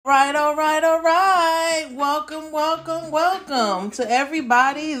All right. Welcome to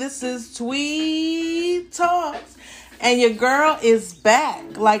everybody. This is Tweet Talks. And your girl is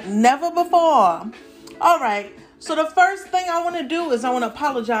back like never before. All right. So the first thing I want to do is I want to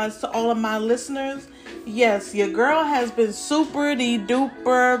apologize to all of my listeners. Yes, your girl has been super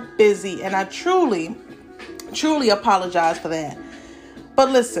duper busy. And I truly apologize for that.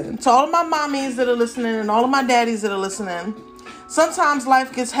 But listen, to all of my mommies that are listening and all of my daddies that are listening, sometimes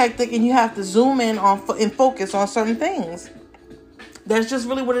life gets hectic and you have to zoom in on and focus on certain things. That's just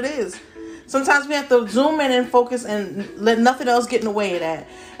really what it is. Sometimes we have to zoom in and focus and let nothing else get in the way of that.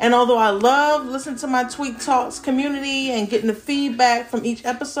 And although I love listening to my Tweet Talks community and getting the feedback from each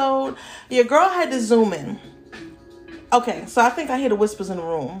episode, your girl had to zoom in. Okay, so I think I hear the whispers in the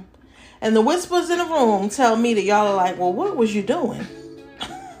room. And the whispers in the room tell me that y'all are like, well, what was you doing?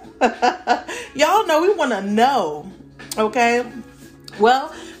 Y'all know we want to know. Okay, well,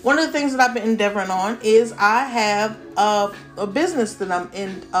 one of the things that I've been endeavoring on is I have a business that I'm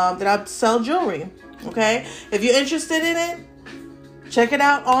in, that I sell jewelry. Okay, if you're interested in it, check it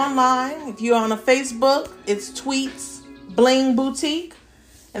out online. If you're on a Facebook, it's Tweets Bling Boutique,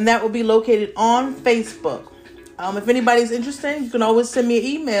 and that will be located on Facebook. If anybody's interested, you can always send me an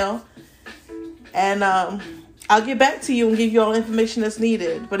email, and I'll get back to you and give you all the information that's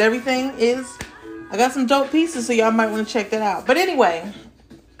needed. But everything is, I got some dope pieces, so y'all might want to check that out. But anyway,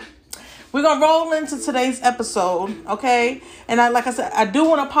 we're going to roll into today's episode, okay? And like I said, I do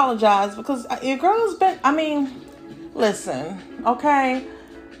want to apologize because your girl's been, listen, okay?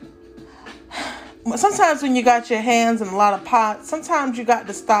 Sometimes when you got your hands in a lot of pots, sometimes you got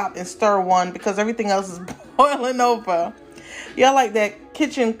to stop and stir one because everything else is boiling over. Y'all like that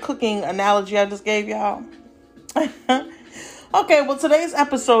kitchen cooking analogy I just gave y'all? Okay, well, today's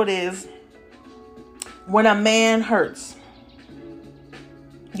episode is when a man hurts.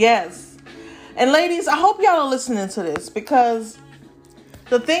 Yes. And ladies, I hope y'all are listening to this because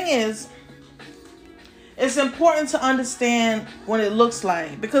the thing is, it's important to understand what it looks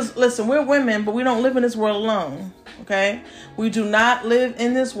like. Because listen, we're women, but we don't live in this world alone. Okay? We do not live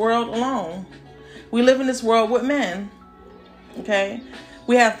in this world alone. We live in this world with men. Okay?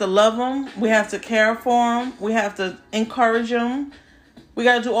 We have to love them. We have to care for them. We have to encourage them. We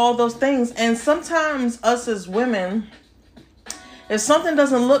got to do all those things. And sometimes us as women, if something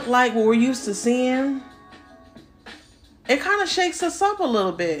doesn't look like what we're used to seeing, it kind of shakes us up a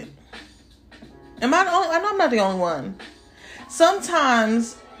little bit. I know I'm not the only one.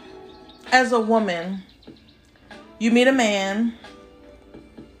 Sometimes as a woman, you meet a man,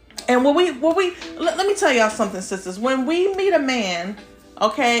 and let me tell y'all something, sisters. When we meet a man,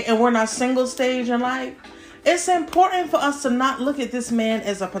 okay, and we're in our single stage in life, it's important for us to not look at this man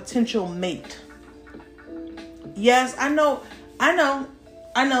as a potential mate. Yes, I know.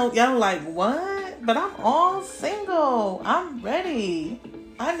 Y'all like, what? But I'm all single. I'm ready.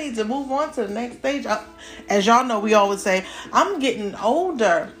 I need to move on to the next stage. As y'all know, we always say, I'm getting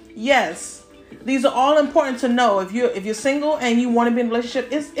older. Yes, these are all important to know. If you're single and you want to be in a relationship,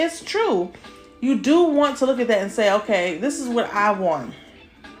 it's true. You do want to look at that and say, okay, this is what I want.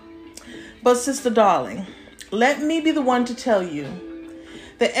 But sister darling, let me be the one to tell you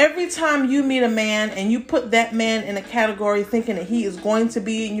that every time you meet a man and you put that man in a category thinking that he is going to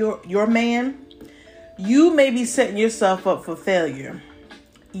be your man, you may be setting yourself up for failure.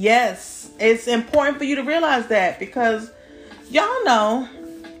 Yes, it's important for you to realize that because y'all know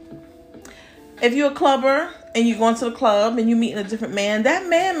if you're a clubber and you're going to the club and you meet a different man, that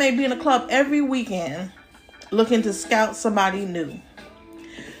man may be in the club every weekend looking to scout somebody new.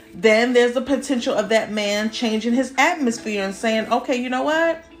 Then there's the potential of that man changing his atmosphere and saying, okay, you know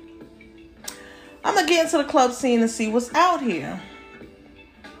what? I'm going to get into the club scene and see what's out here.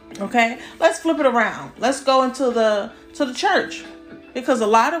 Okay, let's flip it around. Let's go into the church. Because a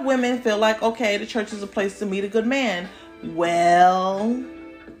lot of women feel like, okay, the church is a place to meet a good man. Well,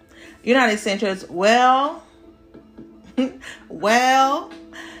 you know how they say in church, well,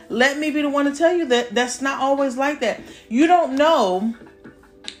 let me be the one to tell you that that's not always like that. You don't know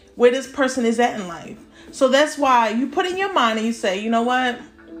where this person is at in life. So that's why you put in your mind and you say, you know what?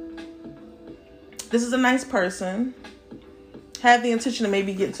 This is a nice person. Have the intention of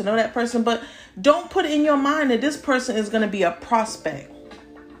maybe getting to know that person, but don't put in your mind that this person is going to be a prospect.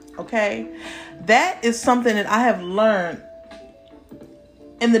 Okay? That is something that I have learned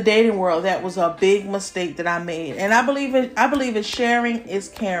in the dating world. That was a big mistake that I made. And I believe in sharing is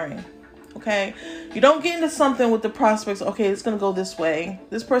caring. Okay? You don't get into something with the prospects, okay, it's going to go this way.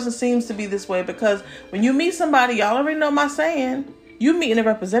 This person seems to be this way, because when you meet somebody, y'all already know my saying, you meeting a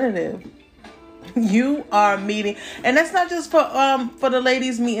representative. You are meeting, and that's not just for the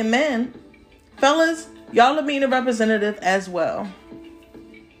ladies meeting men. Fellas, y'all are meeting a representative as well.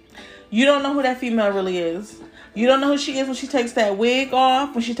 You don't know who that female really is. You don't know who she is when she takes that wig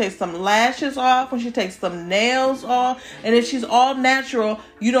off, when she takes some lashes off, when she takes some nails off. And if she's all natural,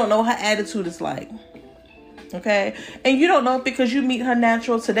 you don't know what her attitude is like. Okay? And you don't know because you meet her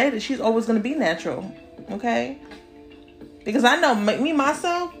natural today that she's always going to be natural. Okay? Because I know me,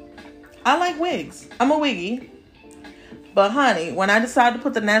 myself, I like wigs. I'm a wiggy. But honey, when I decide to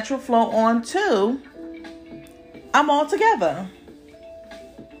put the natural flow on too, I'm all together.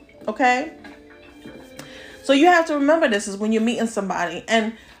 Okay? So you have to remember this is when you're meeting somebody.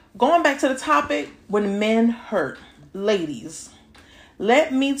 And going back to the topic, when men hurt. Ladies,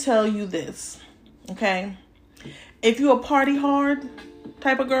 let me tell you this. Okay? If you're a party hard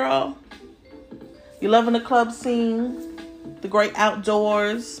type of girl, you're loving the club scene, the great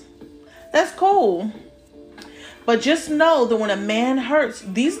outdoors, that's cool. But just know that when a man hurts,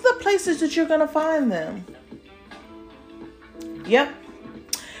 these are the places that you're going to find them. Yep.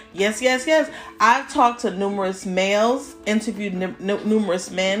 Yes. I've talked to numerous males, interviewed numerous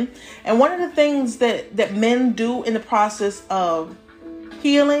men. And one of the things that men do in the process of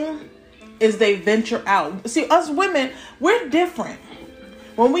healing is they venture out. See, us women, we're different.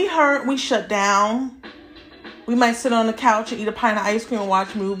 When we hurt, we shut down. We might sit on the couch and eat a pint of ice cream and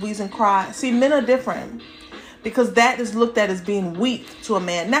watch movies and cry. See, men are different because that is looked at as being weak to a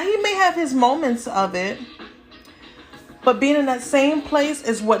man. Now, he may have his moments of it, but being in that same place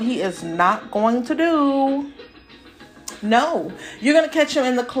is what he is not going to do. No. You're going to catch him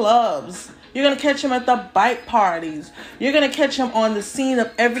in the clubs. You're going to catch him at the bike parties. You're going to catch him on the scene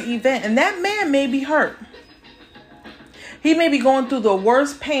of every event. And that man may be hurt. He may be going through the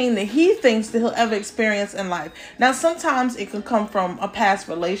worst pain that he thinks that he'll ever experience in life. Now, sometimes it can come from a past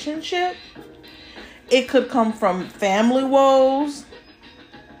relationship. It could come from family woes.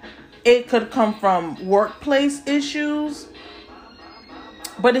 It could come from workplace issues.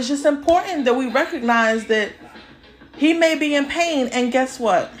 But it's just important that we recognize that he may be in pain. And guess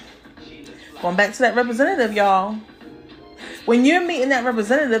what? Going back to that representative, y'all. When you're meeting that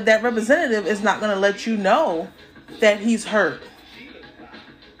representative is not going to let you know that he's hurt.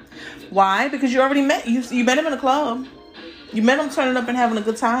 Why? Because you already met. You met him in a club. You met him turning up and having a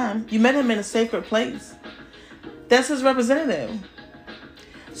good time. You met him in a sacred place. That's his representative.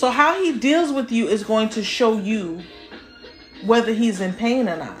 So how he deals with you is going to show you whether he's in pain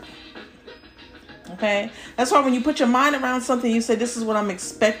or not. Okay? That's why when you put your mind around something, you say, this is what I'm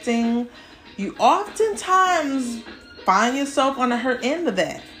expecting. You oftentimes find yourself on the hurt end of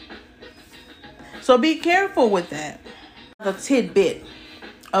that. So be careful with that. A tidbit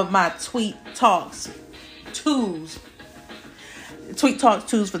of my Tweet Talks 2s. Tweet Talks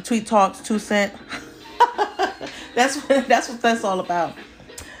 2s for Tweet Talks 2 cent. That's what that's all about.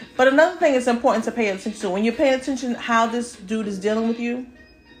 But another thing it's important to pay attention to. When you pay attention to how this dude is dealing with you,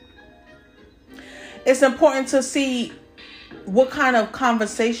 it's important to see what kind of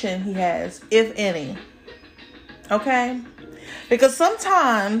conversation he has, if any. Okay? Because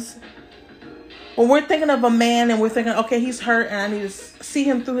sometimes when we're thinking of a man and we're thinking, okay, he's hurt and I need to see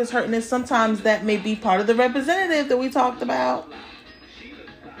him through his hurtness, sometimes that may be part of the representative that we talked about.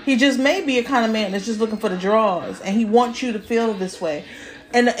 He just may be a kind of man that's just looking for the draws and he wants you to feel this way.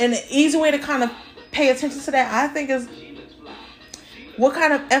 And the easy way to kind of pay attention to that, I think, is what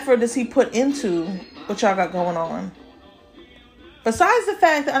kind of effort does he put into what y'all got going on? Besides the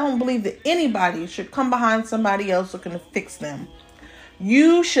fact that I don't believe that anybody should come behind somebody else looking to fix them.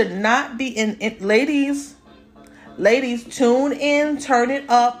 You should not be in it. Ladies, tune in, turn it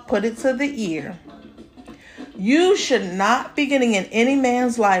up, put it to the ear. You should not be getting in any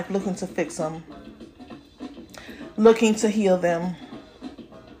man's life looking to fix them. Looking to heal them.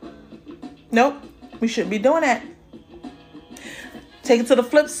 Nope, we shouldn't be doing that. Take it to the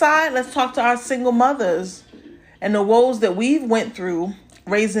flip side. Let's talk to our single mothers and the woes that we've went through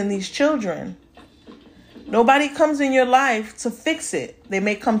raising these children. Nobody comes in your life to fix it. They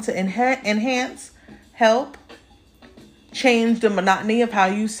may come to enhance, help, change the monotony of how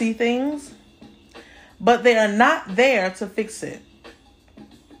you see things, but they are not there to fix it.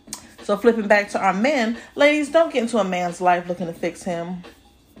 So flipping back to our men, ladies, don't get into a man's life looking to fix him.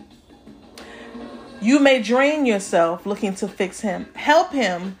 You may drain yourself looking to fix him. Help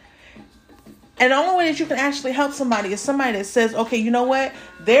him. And the only way that you can actually help somebody is somebody that says, okay, you know what?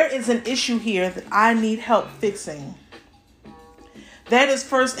 There is an issue here that I need help fixing. That is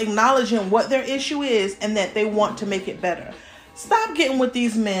first acknowledging what their issue is and that they want to make it better. Stop getting with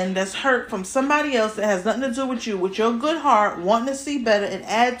these men that's hurt from somebody else that has nothing to do with you, with your good heart, wanting to see better and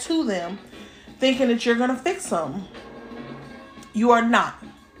add to them, thinking that you're going to fix them. You are not.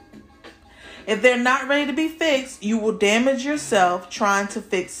 If they're not ready to be fixed, you will damage yourself trying to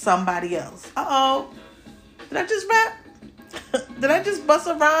fix somebody else. Uh-oh. Did I just rap? Did I just bust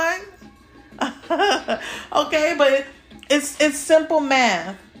a rhyme? Okay, but it's simple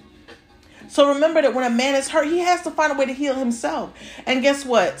math. So remember that when a man is hurt, he has to find a way to heal himself. And guess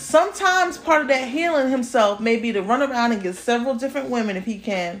what? Sometimes part of that healing himself may be to run around and get several different women if he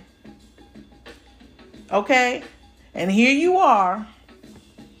can. Okay? And here you are,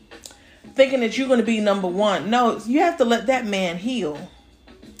 thinking that you're going to be number one. No, you have to let that man heal.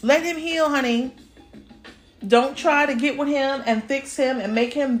 Let him heal, honey. Don't try to get with him and fix him and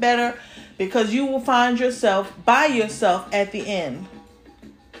make him better, because you will find yourself by yourself at the end.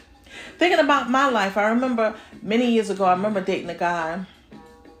 Thinking about my life, I remember many years ago, I remember dating a guy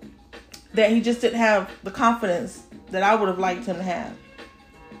that he just didn't have the confidence that I would have liked him to have.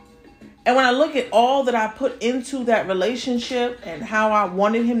 And when I look at all that I put into that relationship and how I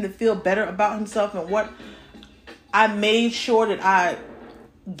wanted him to feel better about himself and what I made sure that I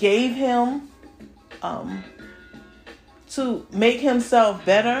gave him to make himself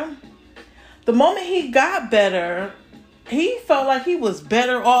better, the moment he got better, he felt like he was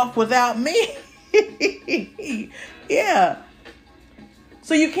better off without me. Yeah.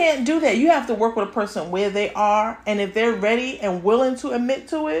 So you can't do that. You have to work with a person where they are. And if they're ready and willing to admit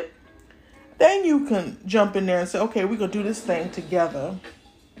to it, then you can jump in there and say, okay, we're going to do this thing together.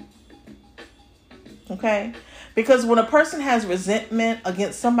 Okay? Because when a person has resentment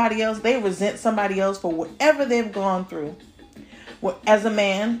against somebody else, they resent somebody else for whatever they've gone through. As a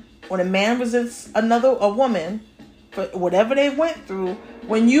man, when a man resents a woman for whatever they went through,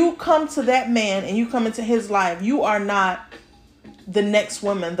 when you come to that man and you come into his life, you are not the next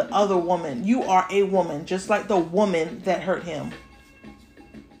woman, the other woman. You are a woman, just like the woman that hurt him.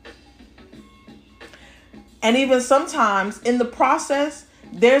 And even sometimes in the process,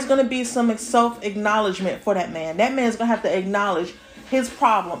 there's going to be some self-acknowledgement for that man. That man's going to have to acknowledge his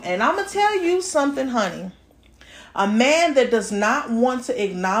problem. And I'm going to tell you something, honey. A man that does not want to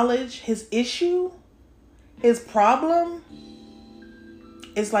acknowledge his issue, his problem,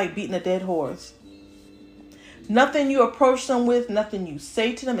 is like beating a dead horse. Nothing you approach them with, nothing you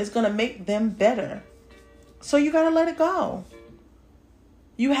say to them is going to make them better. So you got to let it go.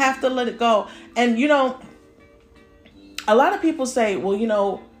 You have to let it go. And, a lot of people say,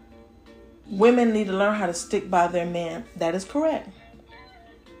 well, women need to learn how to stick by their man. That is correct.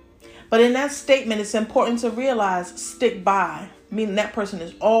 But in that statement, it's important to realize stick by, meaning that person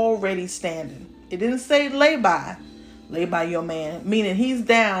is already standing. It didn't say lay by your man, meaning he's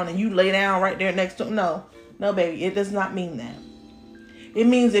down and you lay down right there next to him. No, baby, it does not mean that. It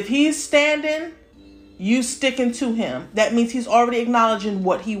means if he's standing, you sticking to him. That means he's already acknowledging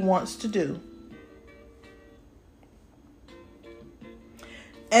what he wants to do.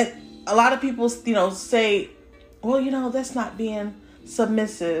 And a lot of people, say, well, that's not being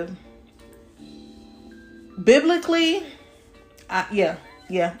submissive. Biblically, yeah.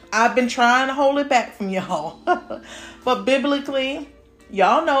 I've been trying to hold it back from y'all. But biblically,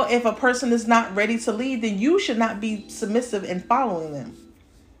 y'all know if a person is not ready to lead, then you should not be submissive in following them.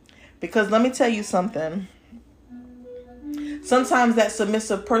 Because let me tell you something. Sometimes that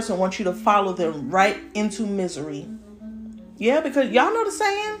submissive person wants you to follow them right into misery. Yeah, because y'all know the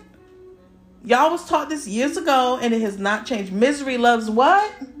saying. Y'all was taught this years ago and it has not changed. Misery loves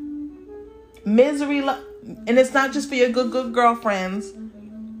what? And it's not just for your good girlfriends.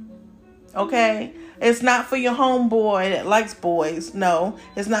 Okay? It's not for your homeboy that likes boys. No,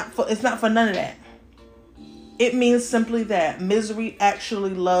 it's not for none of that. It means simply that misery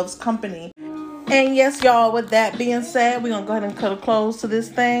actually loves company. And yes, y'all, with that being said, we're going to go ahead and cut a close to this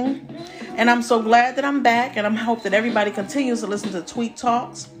thing. And I'm so glad that I'm back. And I hope that everybody continues to listen to Tweet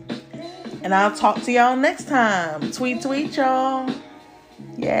Talks. And I'll talk to y'all next time. Tweet, y'all.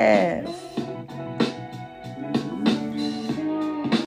 Yes.